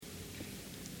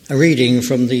A reading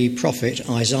from the prophet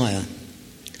Isaiah.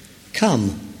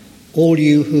 Come, all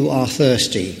you who are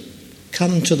thirsty,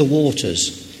 come to the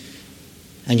waters.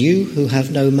 And you who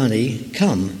have no money,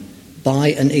 come, buy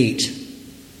and eat.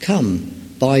 Come,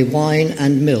 buy wine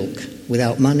and milk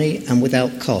without money and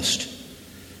without cost.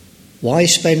 Why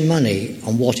spend money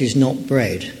on what is not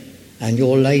bread, and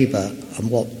your labour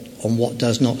on what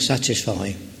does not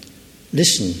satisfy?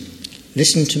 Listen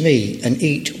to me and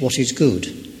eat what is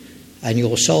good, and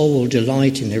your soul will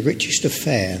delight in the richest of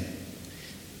fare.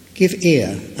 Give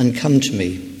ear and come to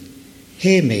me.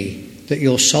 Hear me, that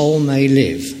your soul may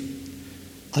live.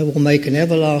 I will make an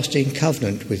everlasting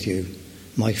covenant with you,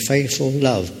 my faithful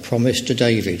love promised to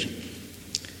David.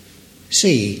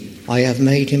 See, I have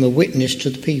made him a witness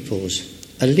to the peoples,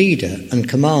 a leader and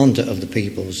commander of the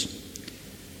peoples.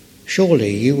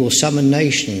 Surely you will summon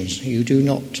nations you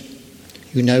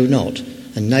know not,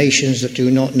 and nations that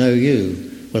do not know you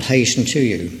will hasten to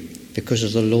you, because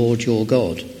of the Lord your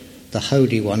God, the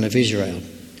Holy One of Israel.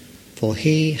 For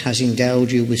he has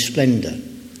endowed you with splendour.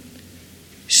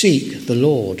 Seek the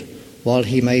Lord while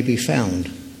he may be found.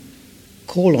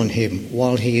 Call on him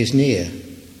while he is near.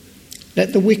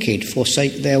 Let the wicked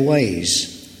forsake their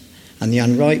ways, and the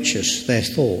unrighteous their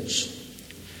thoughts.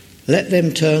 Let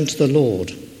them turn to the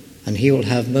Lord, and he will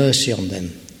have mercy on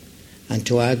them, and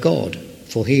to our God,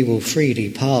 for he will freely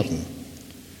pardon.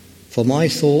 For my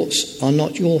thoughts are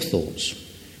not your thoughts,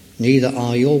 neither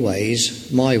are your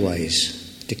ways my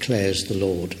ways, declares the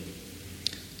Lord.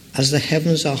 As the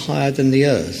heavens are higher than the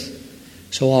earth,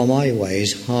 so are my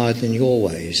ways higher than your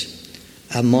ways,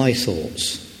 and my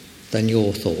thoughts than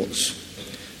your thoughts.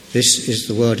 This is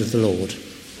the word of the Lord.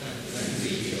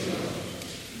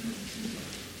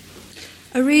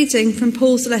 A reading from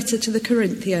Paul's letter to the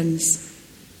Corinthians.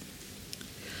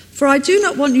 For I do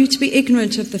not want you to be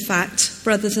ignorant of the fact,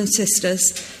 brothers and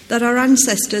sisters, that our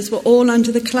ancestors were all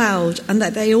under the cloud and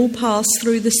that they all passed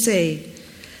through the sea.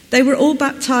 They were all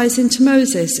baptized into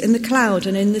Moses in the cloud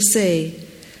and in the sea.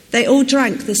 They all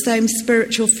drank the same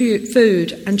spiritual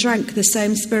food and drank the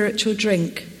same spiritual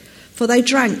drink, for they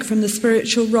drank from the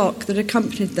spiritual rock that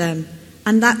accompanied them,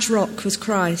 and that rock was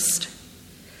Christ.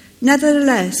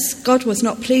 Nevertheless, God was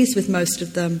not pleased with most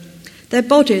of them. Their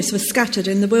bodies were scattered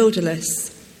in the wilderness.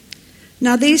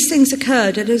 Now these things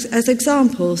occurred as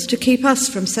examples to keep us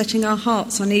from setting our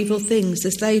hearts on evil things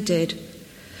as they did.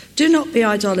 Do not be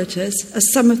idolaters,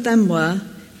 as some of them were.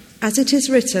 As it is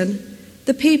written,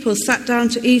 the people sat down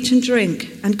to eat and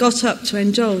drink and got up to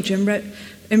indulge in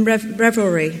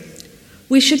revelry.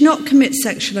 We should not commit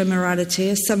sexual immorality,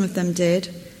 as some of them did,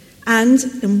 and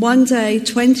in one day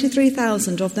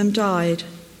 23,000 of them died.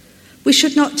 We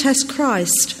should not test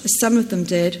Christ, as some of them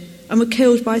did, and were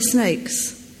killed by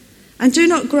snakes. And do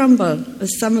not grumble,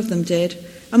 as some of them did,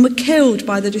 and were killed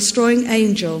by the destroying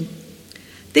angel.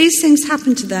 These things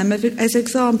happened to them as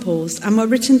examples, and were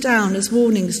written down as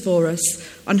warnings for us,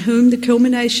 on whom the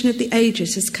culmination of the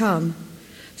ages has come.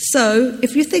 So,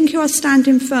 if you think you are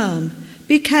standing firm,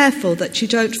 be careful that you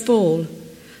don't fall.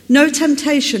 No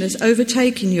temptation has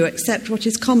overtaken you except what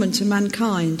is common to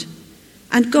mankind.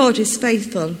 And God is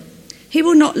faithful. He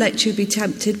will not let you be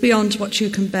tempted beyond what you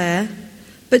can bear.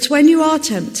 But when you are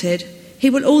tempted, he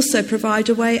will also provide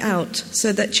a way out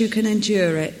so that you can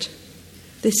endure it.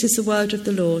 This is the word of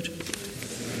the Lord.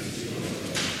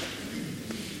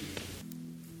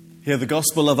 Hear the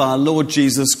gospel of our Lord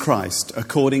Jesus Christ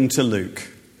according to Luke.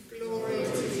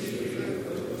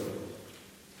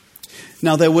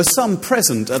 Now there were some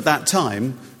present at that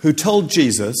time who told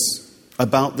Jesus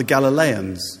about the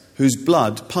Galileans, whose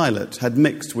blood Pilate had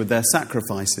mixed with their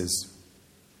sacrifices.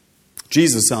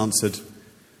 Jesus answered,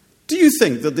 "Do you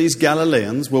think that these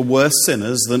Galileans were worse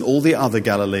sinners than all the other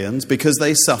Galileans because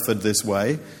they suffered this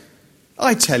way?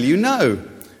 I tell you no.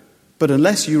 But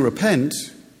unless you repent,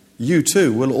 you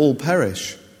too will all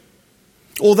perish.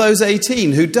 Or those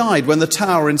 18 who died when the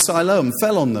tower in Siloam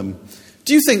fell on them,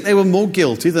 do you think they were more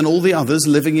guilty than all the others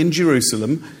living in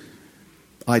Jerusalem?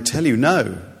 I tell you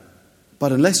no.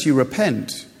 But unless you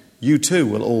repent, you too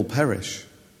will all perish."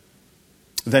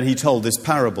 Then he told this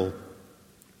parable.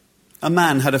 A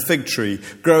man had a fig tree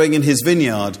growing in his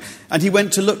vineyard, and he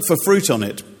went to look for fruit on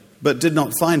it, but did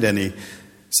not find any.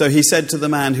 So he said to the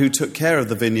man who took care of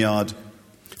the vineyard,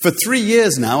 "For 3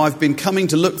 years now I've been coming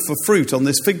to look for fruit on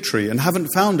this fig tree and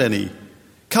haven't found any.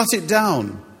 Cut it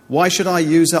down. Why should I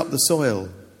use up the soil?"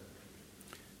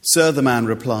 "Sir," the man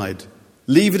replied,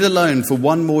 "leave it alone for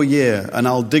 1 more year, and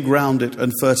I'll dig round it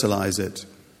and fertilize it.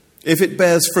 If it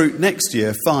bears fruit next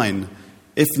year, fine.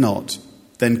 If not,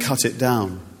 then cut it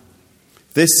down."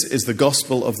 This is the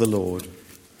gospel of the Lord.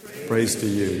 Praise to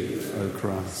you, O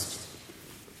Christ.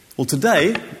 Well,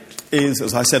 today is,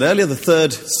 as I said earlier, the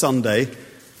third Sunday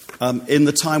in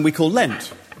the time we call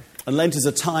Lent. And Lent is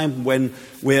a time when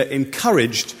we're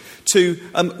encouraged to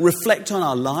reflect on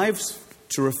our lives,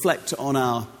 to reflect on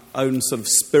our own sort of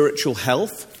spiritual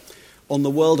health, on the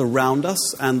world around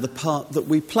us and the part that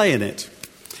we play in it.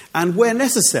 And where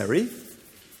necessary,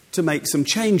 to make some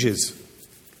changes.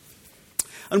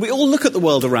 And we all look at the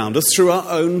world around us through our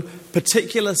own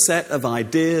particular set of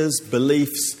ideas,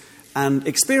 beliefs, and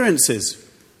experiences.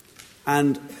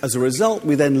 And as a result,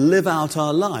 we then live out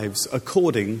our lives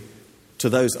according to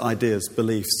those ideas,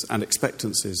 beliefs, and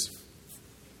expectancies.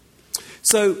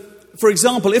 So, for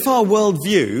example, if our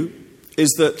worldview is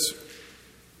that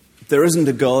there isn't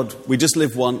a God, we just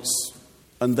live once,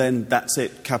 and then that's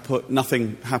it, kaput,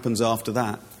 nothing happens after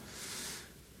that,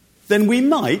 then we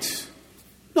might,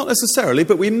 not necessarily,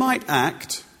 but we might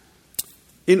act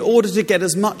in order to get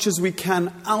as much as we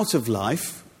can out of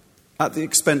life at the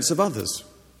expense of others.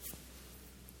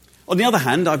 On the other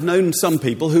hand, I've known some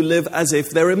people who live as if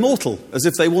they're immortal, as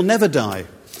if they will never die.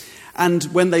 And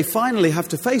when they finally have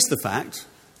to face the fact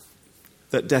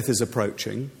that death is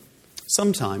approaching,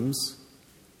 sometimes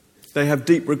they have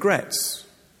deep regrets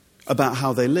about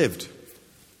how they lived.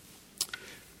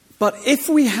 But if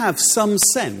we have some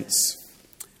sense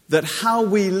that how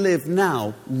we live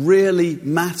now really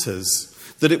matters,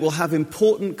 that it will have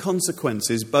important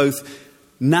consequences both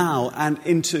now and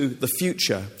into the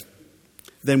future,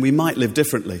 then we might live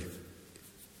differently.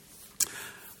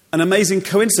 An amazing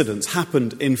coincidence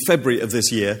happened in February of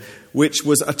this year, which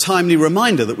was a timely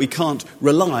reminder that we can't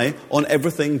rely on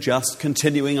everything just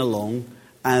continuing along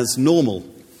as normal.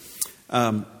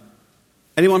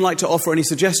 Anyone like to offer any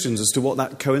suggestions as to what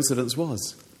that coincidence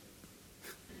was?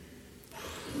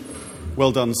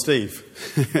 Well done, Steve.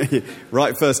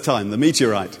 Right first time, the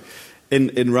meteorite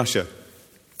in Russia.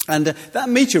 And that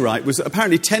meteorite was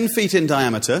apparently 10 feet in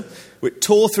diameter, which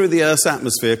tore through the Earth's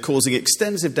atmosphere, causing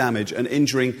extensive damage and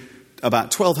injuring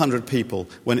about 1,200 people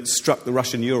when it struck the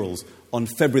Russian Urals on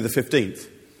February the 15th,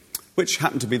 which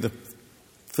happened to be the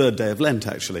third day of Lent,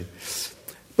 actually.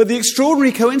 But the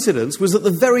extraordinary coincidence was that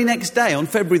the very next day, on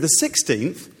February the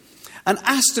 16th, an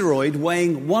asteroid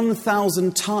weighing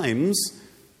 1,000 times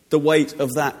the weight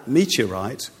of that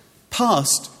meteorite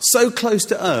passed so close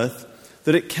to Earth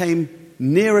that it came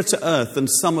nearer to Earth than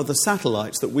some of the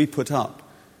satellites that we put up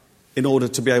in order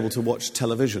to be able to watch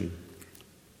television.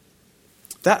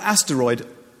 That asteroid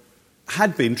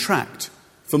had been tracked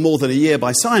for more than a year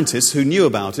by scientists who knew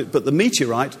about it, but the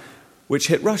meteorite which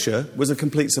hit Russia was a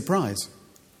complete surprise.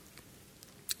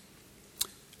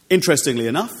 Interestingly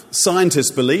enough,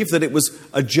 scientists believe that it was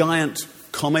a giant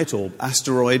comet or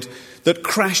asteroid that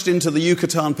crashed into the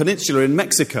Yucatan Peninsula in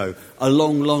Mexico a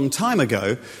long, long time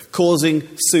ago, causing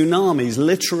tsunamis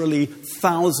literally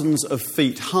thousands of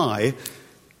feet high,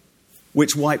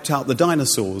 which wiped out the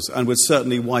dinosaurs and would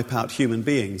certainly wipe out human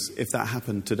beings if that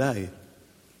happened today.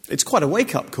 It's quite a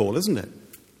wake-up call, isn't it?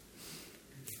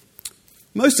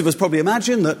 Most of us probably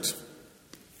imagine that,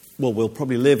 well, we'll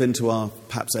probably live into our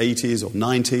perhaps 80s or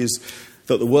 90s,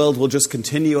 that the world will just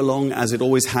continue along as it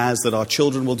always has, that our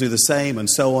children will do the same, and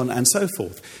so on and so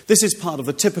forth. This is part of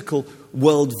the typical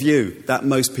worldview that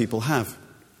most people have.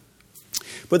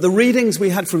 But the readings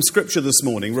we had from Scripture this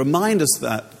morning remind us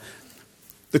that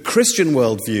the Christian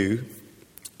worldview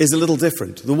is a little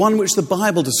different. The one which the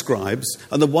Bible describes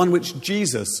and the one which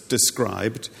Jesus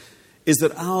described is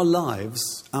that our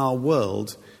lives, our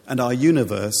world, and our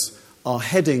universe are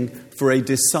heading for a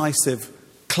decisive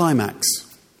climax.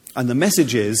 And the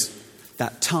message is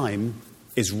that time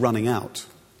is running out.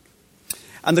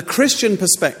 And the Christian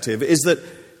perspective is that,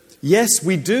 yes,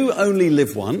 we do only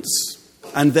live once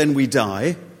and then we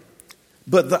die,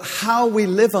 but that how we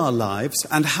live our lives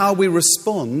and how we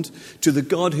respond to the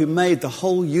God who made the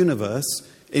whole universe,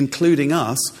 including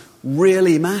us,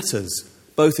 really matters,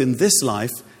 both in this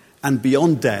life and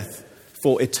beyond death,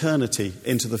 for eternity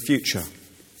into the future.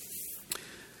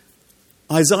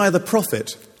 Isaiah the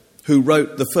prophet, who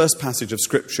wrote the first passage of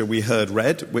Scripture we heard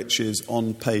read, which is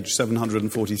on page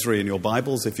 743 in your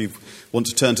Bibles, if you want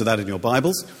to turn to that in your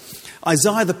Bibles.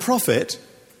 Isaiah the prophet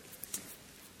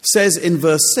says in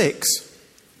verse 6,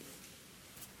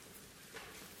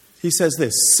 he says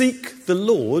this, "Seek the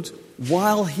Lord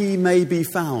while he may be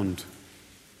found."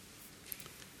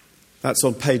 That's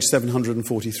on page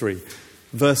 743.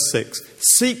 Verse 6,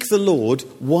 "Seek the Lord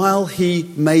while he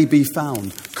may be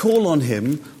found. Call on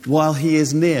him while he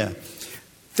is near."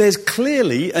 There's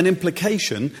clearly an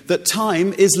implication that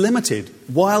time is limited,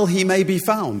 while he may be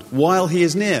found, while he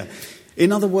is near.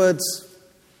 In other words,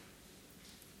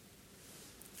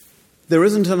 there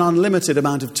isn't an unlimited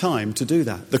amount of time to do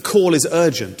that. The call is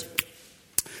urgent.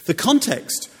 The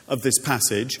context of this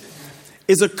passage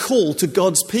is a call to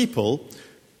God's people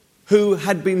who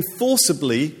had been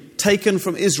forcibly taken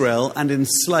from Israel and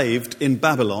enslaved in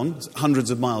Babylon,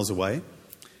 hundreds of miles away,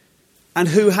 and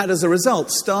who had as a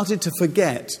result started to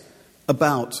forget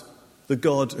about the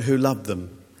God who loved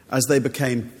them as they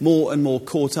became more and more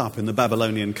caught up in the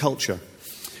Babylonian culture.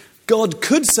 God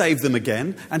could save them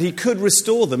again, and he could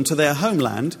restore them to their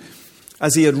homeland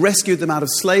as he had rescued them out of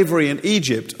slavery in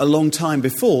Egypt a long time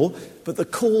before, but the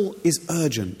call is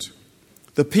urgent.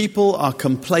 The people are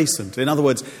complacent. In other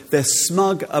words, they're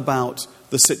smug about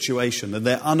the situation and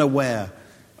they're unaware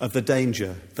of the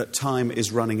danger that time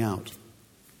is running out.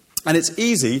 And it's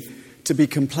easy to be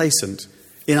complacent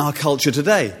in our culture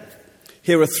today.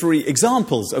 Here are 3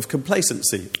 examples of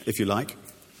complacency, if you like.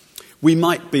 We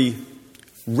might be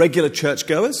regular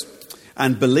churchgoers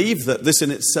and believe that this in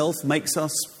itself makes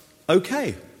us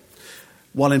okay,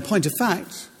 while in point of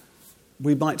fact,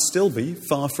 we might still be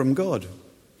far from God,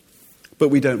 but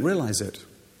we don't realize it.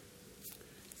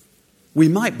 We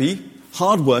might be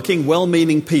hard-working,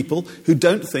 well-meaning people who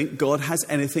don't think God has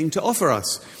anything to offer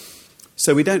us.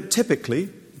 So we don't typically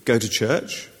go to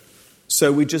church,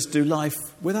 so we just do life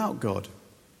without God.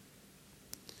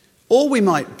 Or we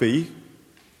might be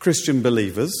Christian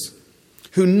believers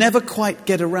who never quite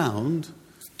get around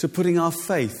to putting our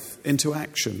faith into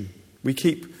action. We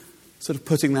keep sort of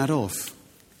putting that off.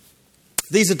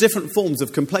 These are different forms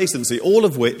of complacency, all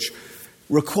of which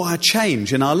require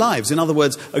change in our lives. In other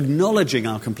words, acknowledging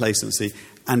our complacency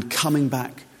and coming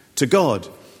back to God.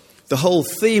 The whole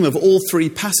theme of all 3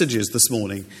 passages this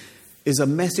morning is a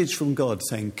message from God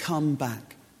saying, come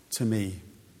back to me.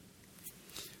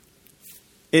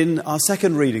 In our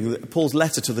second reading, Paul's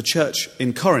letter to the church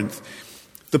in Corinth,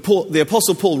 the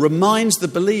Apostle Paul reminds the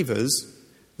believers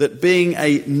that being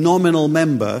a nominal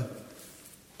member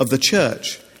of the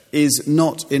church is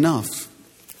not enough.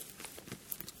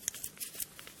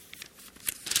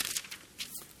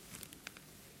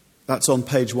 That's on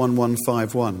page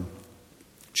 1151,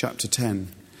 chapter 10.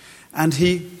 And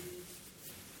he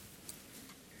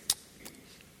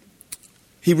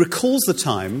recalls the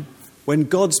time when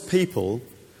God's people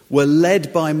were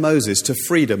led by Moses to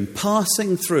freedom,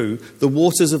 passing through the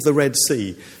waters of the Red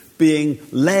Sea, being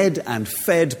led and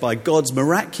fed by God's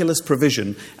miraculous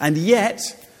provision. And yet,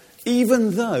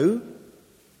 even though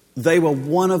they were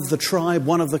one of the tribe,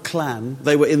 one of the clan,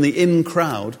 they were in the in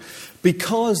crowd,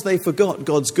 because they forgot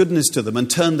God's goodness to them and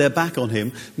turned their back on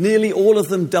him, nearly all of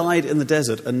them died in the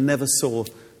desert and never saw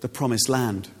the promised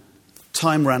land.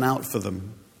 Time ran out for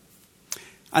them.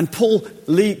 And Paul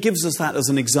gives us that as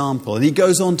an example. And he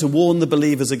goes on to warn the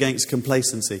believers against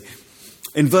complacency.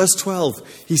 In verse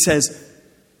 12, he says,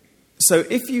 so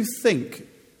if you think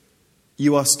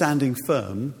you are standing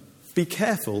firm, be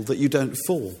careful that you don't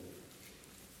fall.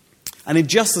 And in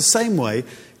just the same way,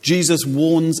 Jesus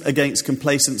warns against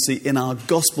complacency in our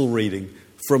gospel reading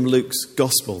from Luke's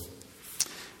gospel.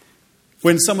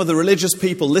 When some of the religious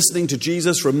people listening to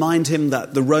Jesus remind him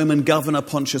that the Roman governor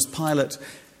Pontius Pilate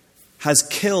has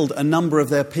killed a number of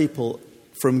their people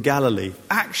from Galilee,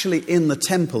 actually in the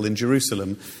temple in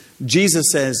Jerusalem, Jesus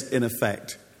says, in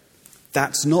effect,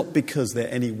 that's not because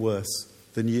they're any worse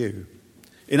than you.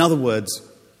 In other words,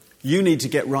 you need to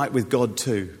get right with God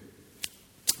too.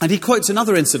 And he quotes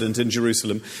another incident in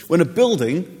Jerusalem when a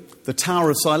building, the Tower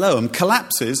of Siloam,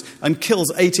 collapses and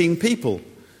kills 18 people.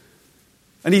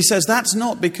 And he says that's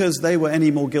not because they were any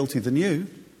more guilty than you.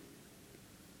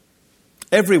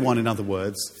 Everyone, in other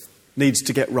words, needs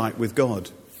to get right with God,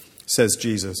 says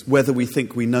Jesus, whether we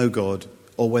think we know God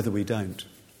or whether we don't.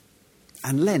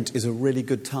 And Lent is a really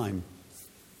good time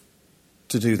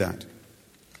to do that.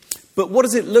 But what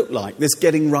does it look like, this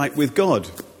getting right with God,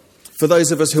 for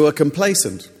those of us who are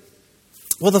complacent?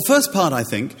 Well, the first part, I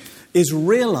think, is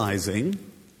realizing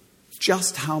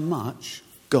just how much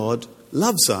God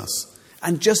loves us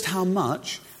and just how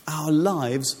much our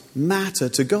lives matter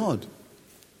to God.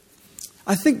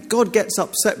 I think God gets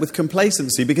upset with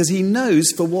complacency because he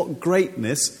knows for what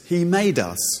greatness he made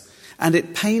us. And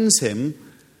it pains him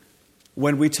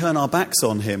when we turn our backs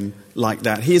on him like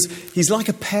that. He's like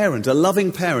a parent, a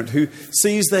loving parent who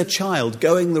sees their child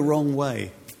going the wrong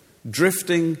way,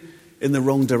 drifting in the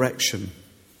wrong direction,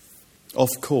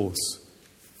 off course.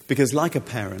 Because like a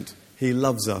parent, he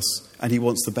loves us and he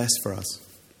wants the best for us.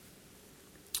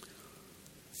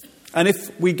 And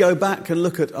if we go back and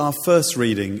look at our first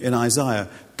reading in Isaiah,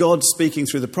 God speaking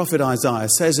through the prophet Isaiah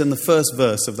says in the first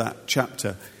verse of that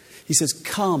chapter, he says,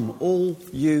 "Come, all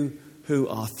you who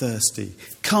are thirsty,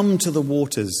 come to the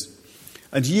waters.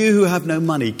 And you who have no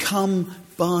money, come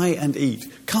buy and eat.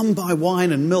 Come buy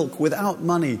wine and milk without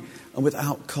money and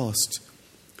without cost.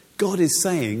 God is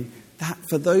saying that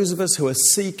for those of us who are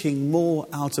seeking more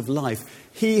out of life,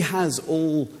 he has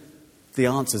all the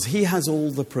answers. He has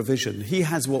all the provision. He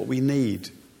has what we need.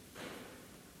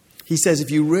 He says,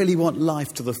 if you really want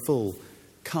life to the full,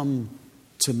 come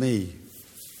to me.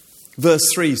 Verse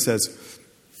 3 says,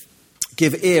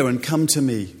 give ear and come to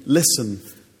me. Listen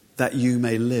that you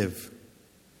may live.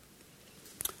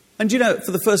 And you know,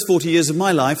 for the first 40 years of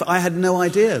my life, I had no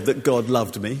idea that God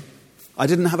loved me. I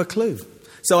didn't have a clue.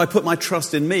 So I put my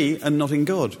trust in me and not in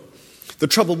God. The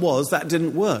trouble was that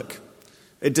didn't work.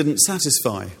 It didn't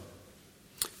satisfy.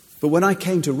 But when I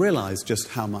came to realize just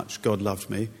how much God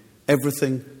loved me,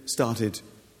 everything started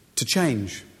to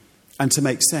change and to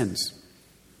make sense.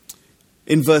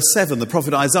 In verse 7, the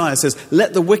prophet Isaiah says,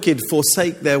 let the wicked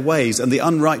forsake their ways and the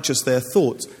unrighteous their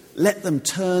thoughts. Let them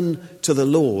turn to the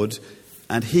Lord,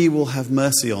 and he will have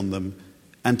mercy on them,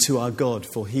 and to our God,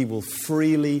 for he will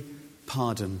freely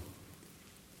pardon.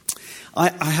 I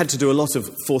had to do a lot of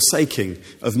forsaking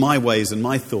of my ways and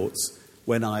my thoughts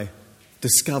when I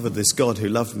discovered this God who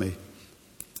loved me.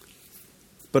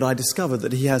 But I discovered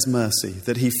that he has mercy,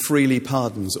 that he freely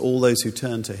pardons all those who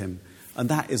turn to him. And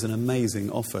that is an amazing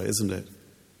offer, isn't it?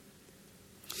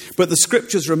 But the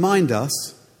scriptures remind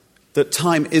us that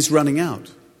time is running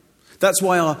out. That's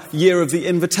why our year of the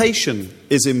invitation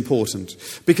is important,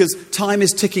 because time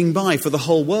is ticking by for the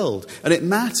whole world. And it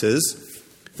matters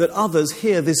that others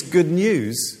hear this good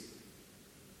news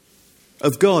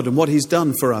of God and what he's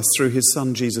done for us through his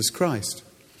son, Jesus Christ.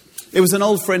 It was an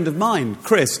old friend of mine,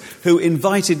 Chris, who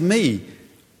invited me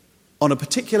on a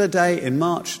particular day in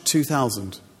March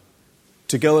 2000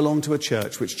 to go along to a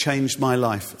church which changed my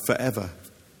life forever.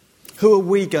 Who are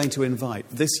we going to invite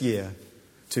this year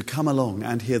to come along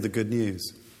and hear the good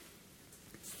news?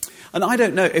 And I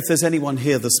don't know if there's anyone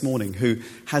here this morning who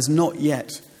has not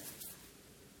yet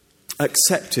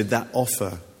accepted that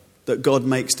offer that God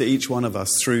makes to each one of us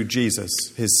through Jesus,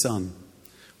 his son.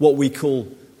 What we call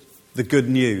the good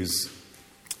news.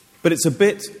 But it's a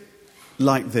bit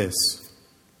like this.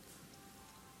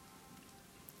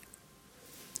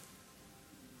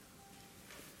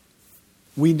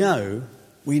 We know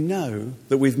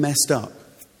that we've messed up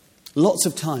lots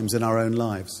of times in our own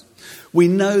lives. We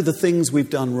know the things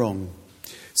we've done wrong.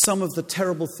 Some of the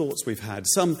terrible thoughts we've had,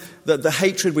 some the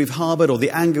hatred we've harboured, or the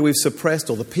anger we've suppressed,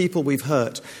 or the people we've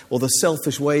hurt, or the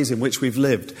selfish ways in which we've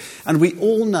lived. And we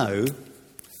all know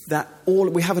that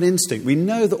we have an instinct. We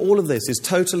know that all of this is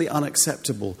totally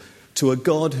unacceptable to a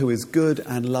God who is good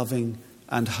and loving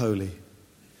and holy.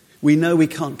 We know we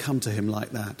can't come to him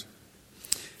like that.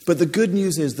 But the good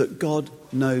news is that God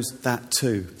knows that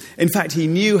too. In fact, he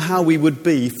knew how we would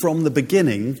be from the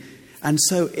beginning, and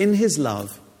so in his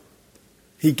love,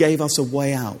 he gave us a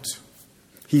way out.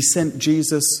 He sent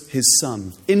Jesus, his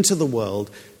son, into the world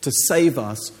to save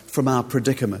us from our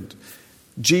predicament.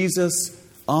 Jesus,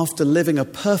 after living a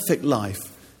perfect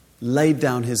life, laid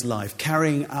down his life,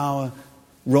 carrying our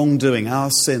wrongdoing, our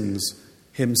sins,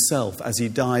 himself as he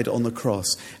died on the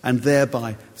cross, and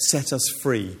thereby set us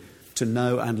free to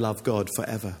know and love God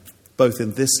forever, both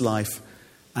in this life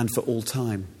and for all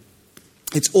time.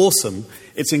 It's awesome,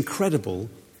 it's incredible,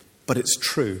 but it's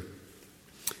true.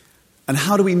 And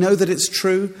how do we know that it's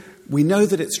true? We know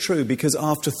that it's true because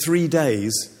after 3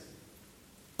 days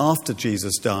after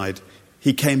Jesus died,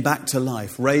 he came back to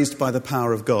life, raised by the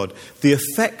power of God, the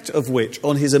effect of which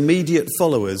on his immediate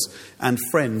followers and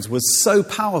friends was so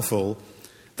powerful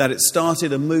that it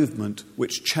started a movement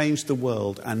which changed the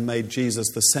world and made Jesus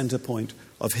the centre point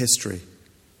of history.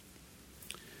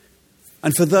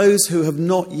 And for those who have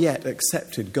not yet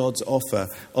accepted God's offer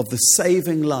of the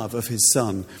saving love of his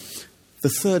Son, the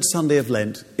third Sunday of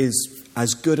Lent is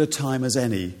as good a time as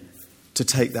any to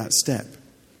take that step.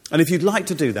 And if you'd like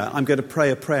to do that, I'm going to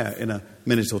pray a prayer in a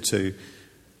minute or two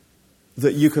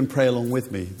that you can pray along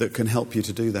with me that can help you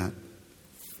to do that.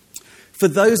 For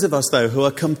those of us, though, who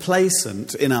are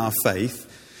complacent in our faith,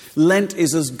 Lent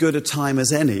is as good a time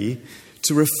as any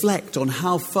to reflect on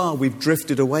how far we've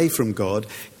drifted away from God,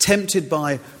 tempted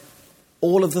by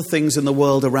all of the things in the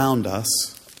world around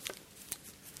us,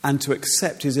 and to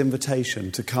accept his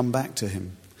invitation to come back to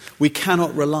him. We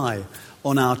cannot rely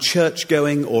on our church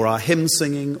going or our hymn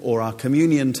singing or our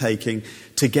communion taking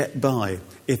to get by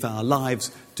if our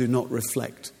lives do not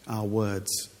reflect our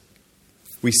words.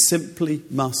 We simply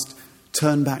must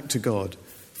turn back to God,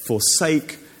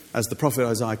 forsake, as the prophet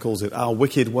Isaiah calls it, our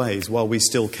wicked ways while we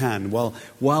still can,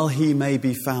 while he may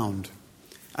be found.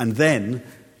 And then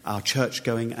our church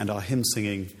going and our hymn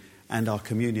singing and our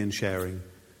communion sharing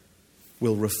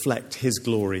will reflect his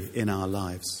glory in our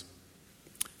lives.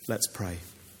 Let's pray.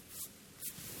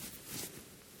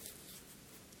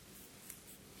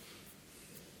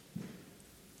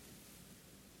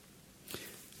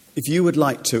 If you would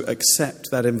like to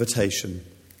accept that invitation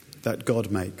that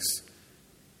God makes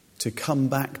to come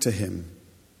back to him,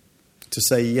 to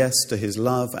say yes to his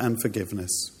love and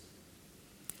forgiveness,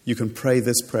 you can pray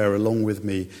this prayer along with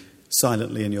me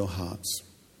silently in your hearts.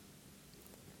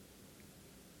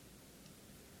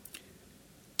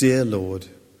 Dear Lord,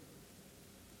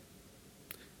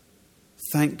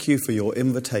 thank you for your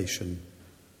invitation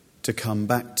to come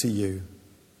back to you.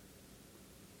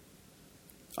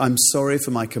 I'm sorry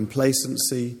for my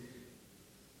complacency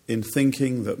in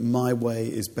thinking that my way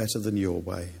is better than your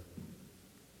way.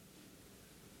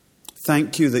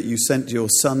 Thank you that you sent your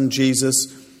son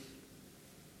Jesus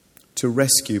to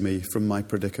rescue me from my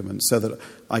predicament so that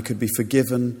I could be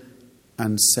forgiven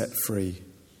and set free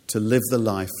to live the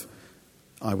life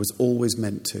I was always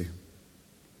meant to.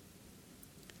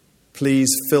 Please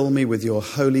fill me with your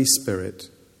Holy Spirit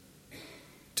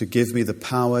to give me the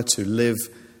power to live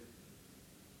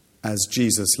as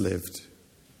Jesus lived.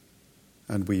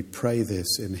 And we pray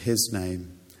this in his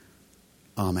name.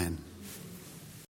 Amen.